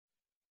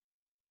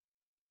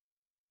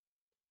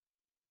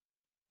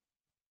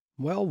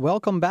Well,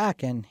 welcome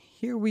back, and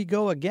here we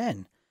go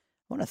again.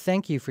 I want to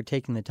thank you for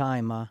taking the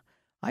time.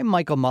 I'm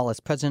Michael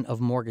Mullis, president of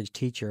Mortgage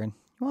Teacher, and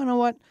you want to know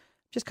what?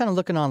 Just kind of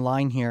looking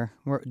online here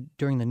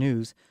during the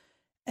news,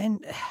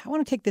 and I want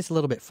to take this a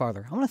little bit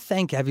farther. I want to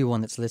thank everyone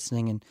that's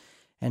listening,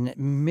 and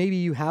maybe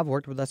you have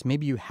worked with us,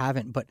 maybe you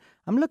haven't, but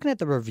I'm looking at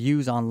the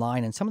reviews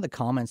online and some of the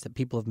comments that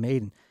people have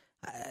made, and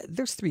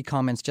there's 3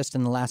 comments just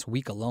in the last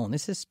week alone.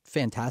 This is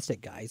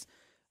fantastic, guys,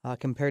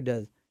 compared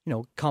to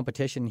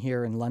competition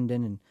here in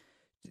London, and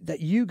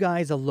that you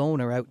guys alone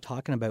are out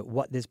talking about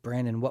what this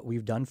brand and what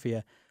we've done for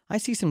you. I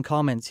see some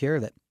comments here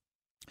that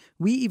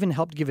we even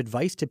helped give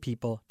advice to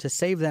people to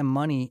save them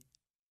money,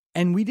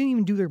 and we didn't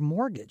even do their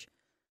mortgage.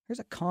 There's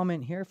a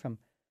comment here from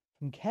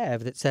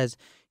Kev that says,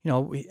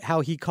 how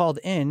he called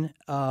in,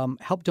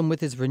 helped him with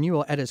his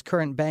renewal at his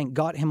current bank,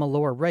 got him a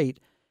lower rate.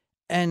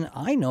 And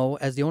I know,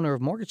 as the owner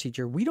of Mortgage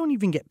Teacher, we don't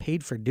even get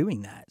paid for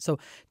doing that. So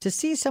to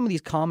see some of these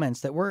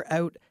comments that we're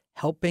out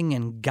helping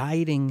and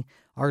guiding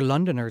our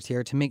Londoners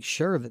here to make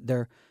sure that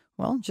they're,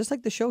 well, just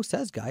like the show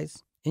says,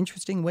 guys,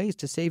 interesting ways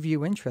to save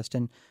you interest.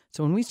 And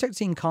so when we start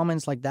seeing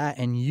comments like that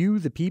and you,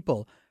 the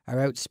people, are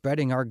out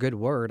spreading our good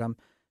word,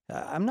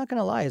 I'm not going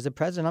to lie, as a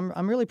president,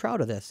 I'm really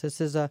proud of this.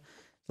 This is a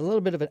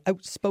little bit of an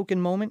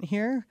outspoken moment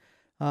here,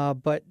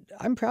 but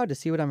I'm proud to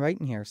see what I'm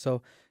writing here.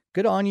 So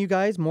good on you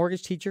guys,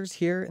 mortgage teachers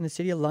here in the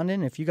city of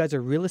London. If you guys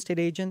are real estate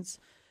agents,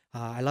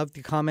 I love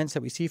the comments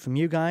that we see from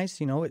you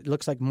guys. It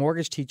looks like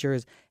Mortgage Teacher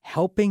is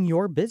helping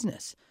your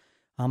business.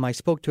 I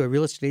spoke to a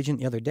real estate agent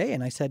the other day,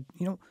 and I said,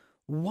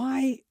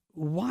 why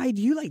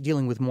do you like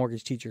dealing with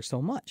Mortgage Teacher so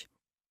much?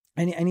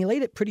 And he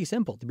laid it pretty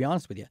simple, to be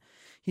honest with you.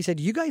 He said,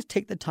 you guys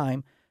take the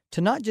time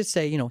to not just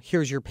say,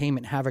 here's your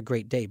payment, have a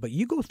great day, but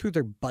you go through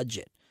their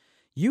budget.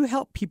 You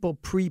help people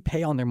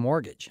prepay on their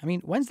mortgage. I mean,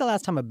 when's the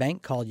last time a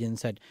bank called you and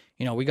said,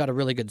 we got a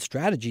really good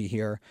strategy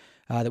here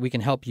that we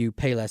can help you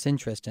pay less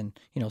interest and,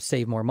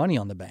 save more money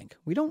on the bank?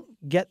 We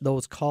don't get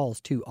those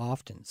calls too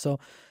often. So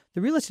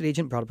the real estate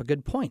agent brought up a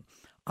good point.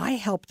 I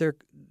help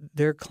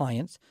their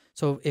clients.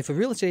 So if a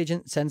real estate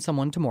agent sends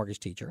someone to Mortgage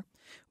Teacher,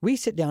 we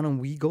sit down and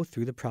we go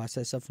through the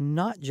process of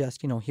not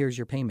just, here's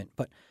your payment,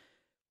 but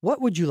what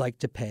would you like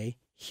to pay?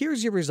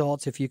 Here's your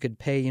results if you could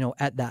pay,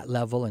 at that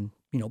level and,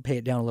 pay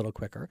it down a little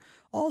quicker.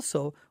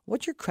 Also,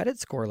 what's your credit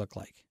score look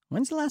like?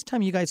 When's the last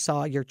time you guys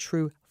saw your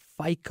true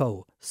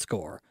FICO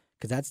score?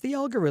 Because that's the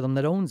algorithm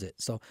that owns it.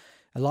 So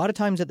a lot of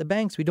times at the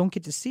banks, we don't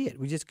get to see it.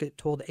 We just get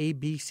told A,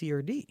 B, C,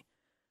 or D.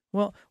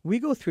 Well, we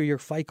go through your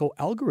FICO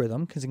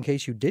algorithm because in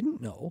case you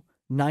didn't know,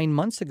 9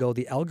 months ago,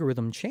 the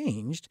algorithm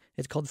changed.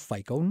 It's called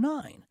FICO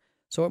 9.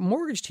 So at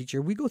Mortgage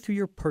Teacher, we go through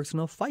your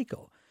personal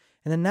FICO.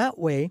 And then that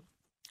way,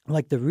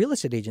 like the real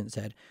estate agent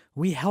said,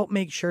 we help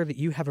make sure that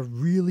you have a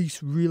really,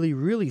 really,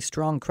 really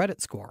strong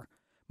credit score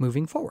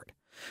moving forward.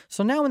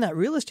 So now when that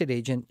real estate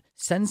agent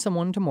sends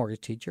someone to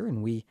Mortgage Teacher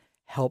and we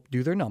help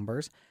do their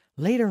numbers,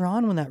 later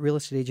on when that real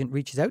estate agent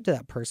reaches out to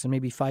that person,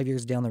 maybe 5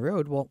 years down the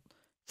road, well,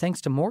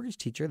 thanks to Mortgage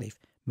Teacher, they've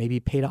maybe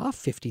paid off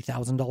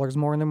 $50,000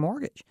 more in their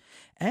mortgage.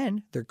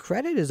 And their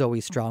credit is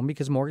always strong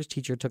because Mortgage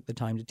Teacher took the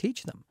time to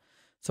teach them.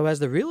 So as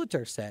the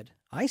realtor said,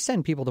 I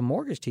send people to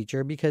Mortgage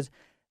Teacher because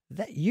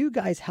that you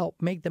guys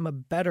help make them a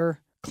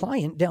better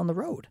client down the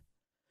road.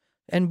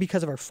 And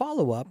because of our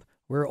follow-up,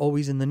 we're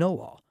always in the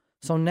know-all.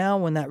 So now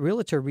when that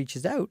realtor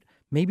reaches out,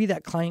 maybe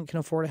that client can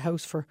afford a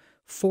house for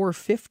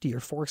 $450 or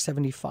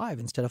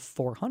 $475 instead of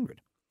 $400.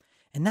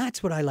 And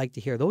that's what I like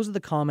to hear. Those are the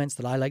comments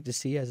that I like to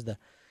see as the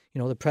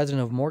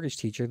president of Mortgage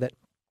Teacher, that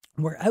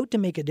we're out to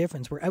make a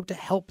difference. We're out to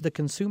help the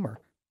consumer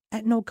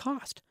at no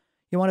cost.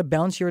 You want to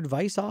bounce your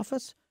advice off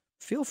us?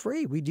 Feel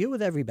free. We deal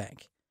with every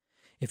bank.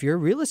 If you're a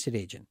real estate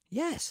agent,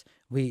 yes,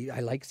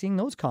 I like seeing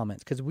those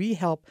comments because we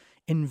help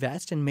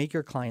invest and make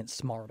your clients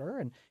smarter,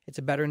 and it's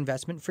a better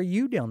investment for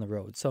you down the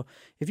road. So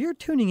if you're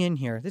tuning in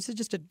here, this is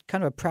just a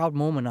kind of a proud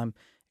moment I'm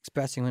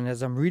expressing, and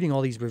as I'm reading all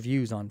these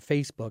reviews on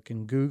Facebook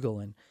and Google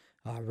and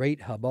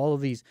Rate Hub, all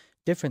of these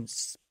different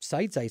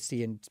sites I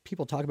see, and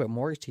people talk about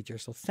Mortgage Teacher.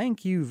 So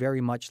thank you very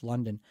much,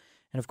 London,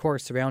 and of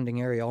course surrounding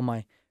area, all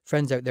my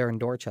friends out there in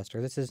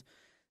Dorchester. This is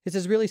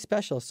really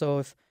special. So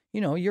if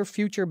you're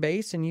future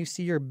based and you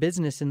see your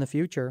business in the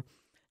future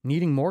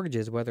needing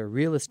mortgages, whether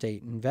real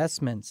estate,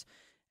 investments,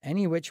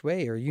 any which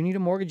way, or you need a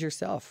mortgage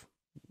yourself,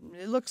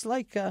 it looks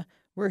like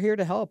we're here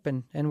to help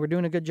and we're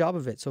doing a good job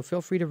of it. So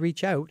feel free to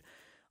reach out.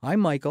 I'm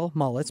Michael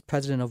Mullis,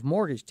 president of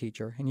Mortgage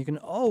Teacher, and you can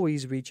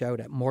always reach out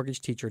at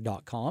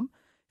mortgageteacher.com.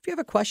 If you have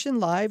a question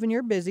live and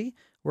you're busy,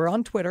 we're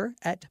on Twitter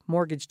at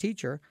Mortgage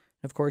Teacher.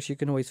 And of course, you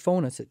can always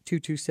phone us at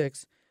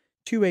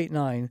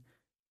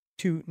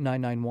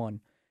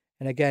 226-289-2991.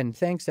 And again,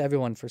 thanks to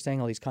everyone for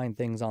saying all these kind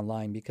things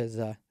online because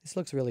this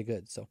looks really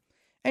good. So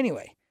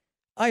anyway,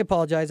 I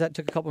apologize. That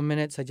took a couple of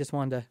minutes. I just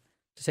wanted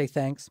to say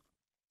thanks.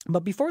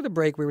 But before the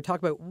break, we were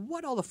talking about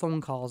what all the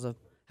phone calls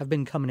have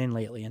been coming in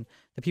lately and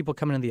the people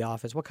coming in the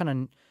office.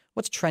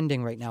 What's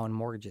trending right now in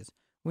mortgages?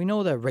 We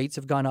know the rates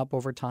have gone up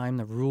over time.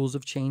 The rules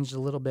have changed a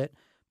little bit,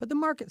 but the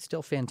market's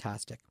still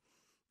fantastic.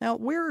 Now,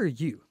 where are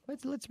you?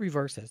 Let's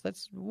reverse this.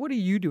 What are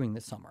you doing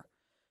this summer?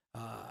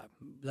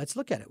 Let's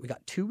look at it. We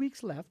got 2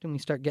 weeks left and we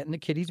start getting the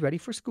kiddies ready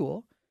for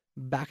school.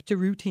 Back to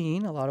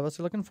routine. A lot of us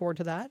are looking forward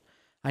to that.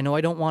 I know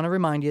I don't want to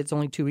remind you it's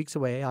only 2 weeks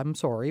away. I'm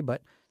sorry,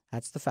 but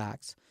that's the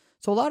facts.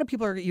 So a lot of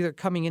people are either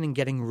coming in and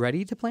getting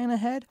ready to plan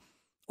ahead,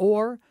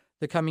 or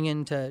they're coming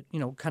in to,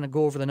 kind of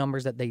go over the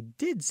numbers that they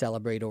did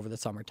celebrate over the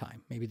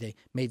summertime. Maybe they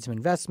made some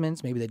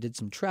investments. Maybe they did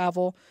some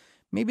travel.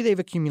 Maybe they've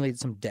accumulated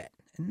some debt.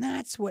 And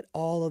that's what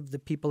all of the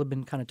people have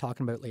been kind of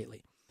talking about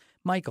lately.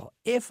 Michael,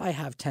 if I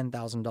have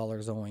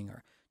 $10,000 owing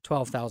or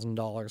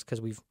 $12,000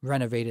 because we've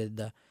renovated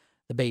the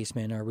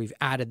basement or we've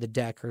added the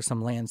deck or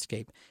some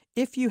landscape,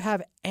 if you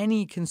have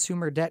any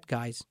consumer debt,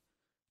 guys,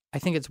 I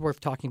think it's worth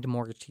talking to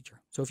Mortgage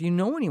Teacher. So if you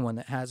know anyone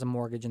that has a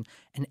mortgage and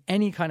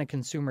any kind of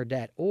consumer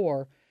debt,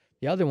 or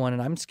the other one,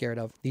 and I'm scared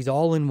of, these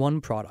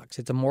all-in-one products,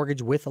 it's a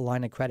mortgage with a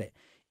line of credit.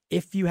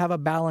 If you have a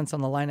balance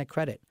on the line of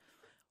credit,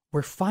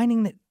 we're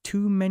finding that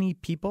too many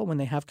people, when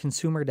they have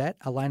consumer debt,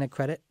 a line of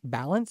credit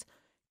balance,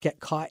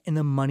 get caught in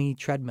the money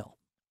treadmill.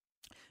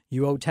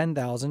 You owe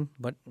 $10,000,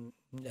 but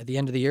at the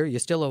end of the year, you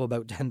still owe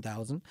about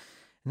 $10,000. And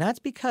that's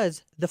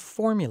because the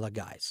formula,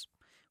 guys,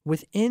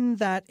 within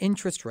that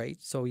interest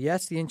rate, so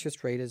yes, the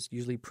interest rate is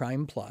usually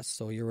prime plus,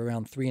 so you're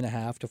around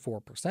 3.5% to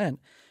 4%,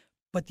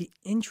 but the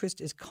interest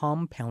is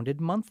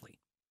compounded monthly.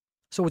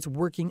 So it's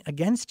working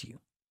against you.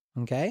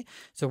 Okay?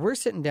 So we're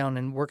sitting down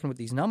and working with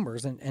these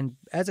numbers. And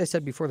as I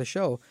said before the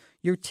show,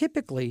 you're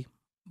typically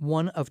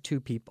one of two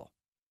people.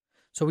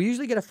 So we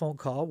usually get a phone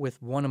call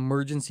with one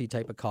emergency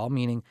type of call,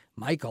 meaning,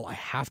 Michael, I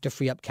have to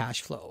free up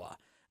cash flow.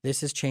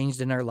 This has changed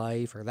in our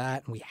life or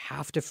that, and we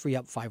have to free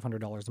up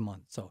 $500 a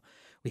month. So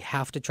we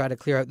have to try to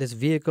clear out this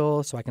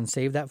vehicle so I can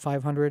save that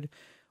 $500,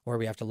 or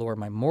we have to lower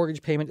my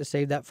mortgage payment to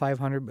save that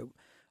 $500. But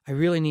I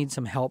really need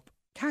some help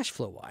cash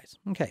flow wise.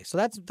 Okay, so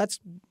that's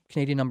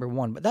Canadian number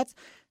one. But that's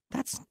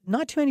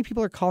not too many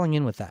people are calling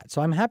in with that.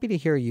 So I'm happy to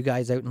hear you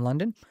guys out in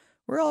London.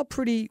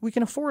 We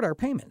can afford our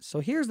payments.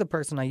 So here's the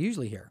person I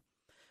usually hear.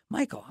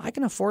 Michael, I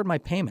can afford my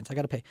payments. I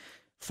got to pay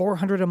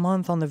 $400 a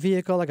month on the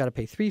vehicle. I got to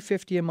pay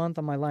 $350 a month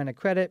on my line of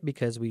credit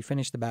because we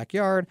finished the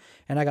backyard,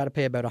 and I got to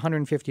pay about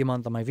 $150 a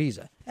month on my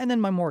visa, and then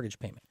my mortgage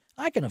payment.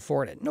 I can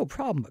afford it, no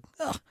problem. But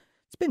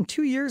it's been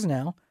 2 years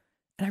now,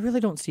 and I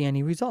really don't see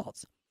any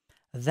results.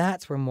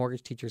 That's where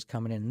Mortgage Teacher's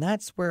coming in. And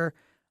that's where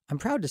I'm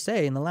proud to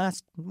say in the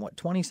last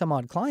 20 some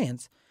odd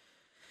clients,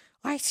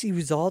 I see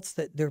results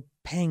that they're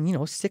paying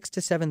 $6,000 to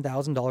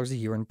 $7,000 a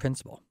year in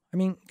principal. I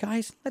mean,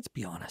 guys, let's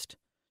be honest.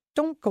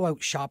 Don't go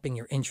out shopping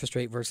your interest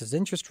rate versus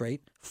interest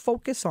rate.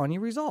 Focus on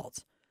your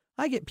results.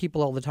 I get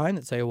people all the time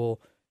that say, well,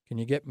 can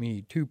you get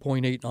me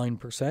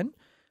 2.89%?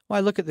 Well,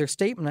 I look at their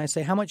statement and I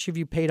say, how much have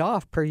you paid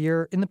off per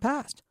year in the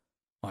past?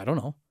 Well, I don't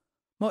know.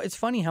 Well, it's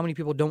funny how many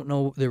people don't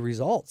know the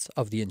results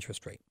of the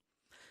interest rate.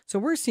 So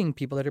we're seeing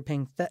people that are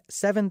paying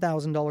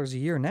 $7,000 a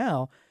year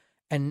now,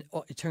 and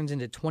it turns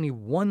into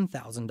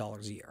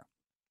 $21,000 a year.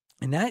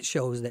 And that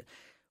shows that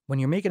when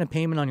you're making a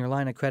payment on your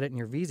line of credit and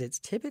your Visa, it's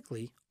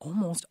typically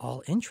almost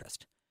all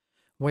interest.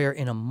 Where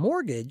in a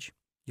mortgage,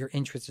 your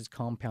interest is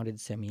compounded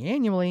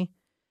semi-annually,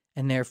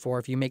 and therefore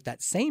if you make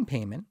that same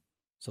payment,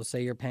 so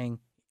say you're paying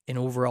an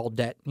overall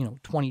debt,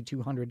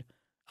 $2,200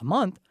 a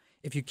month,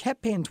 if you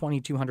kept paying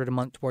 $2,200 a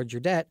month towards your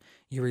debt,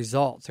 your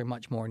results are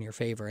much more in your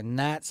favor, and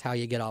that's how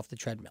you get off the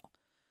treadmill.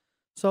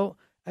 So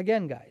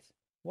again, guys,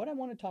 what I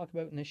want to talk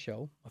about in this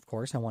show, of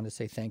course, I want to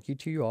say thank you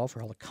to you all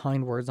for all the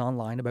kind words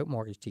online about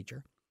Mortgage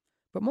Teacher.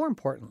 But more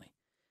importantly,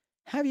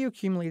 have you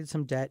accumulated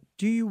some debt?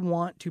 Do you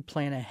want to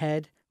plan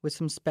ahead with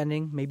some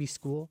spending, maybe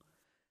school?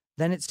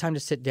 Then it's time to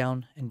sit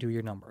down and do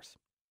your numbers.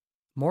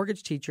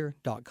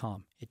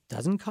 MortgageTeacher.com. It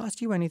doesn't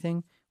cost you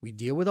anything. We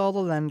deal with all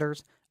the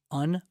lenders,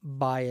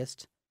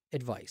 unbiased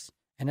advice.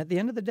 And at the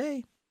end of the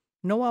day,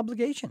 no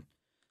obligation.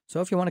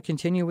 So if you want to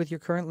continue with your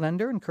current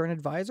lender and current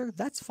advisor,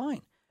 that's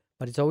fine.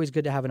 But it's always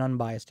good to have an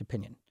unbiased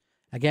opinion.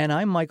 Again,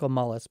 I'm Michael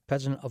Mullis,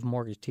 president of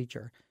Mortgage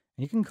Teacher,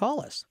 and you can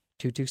call us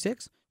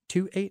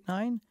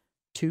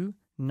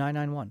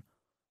 226-289-2991.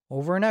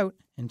 Over and out.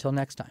 Until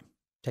next time.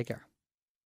 Take care.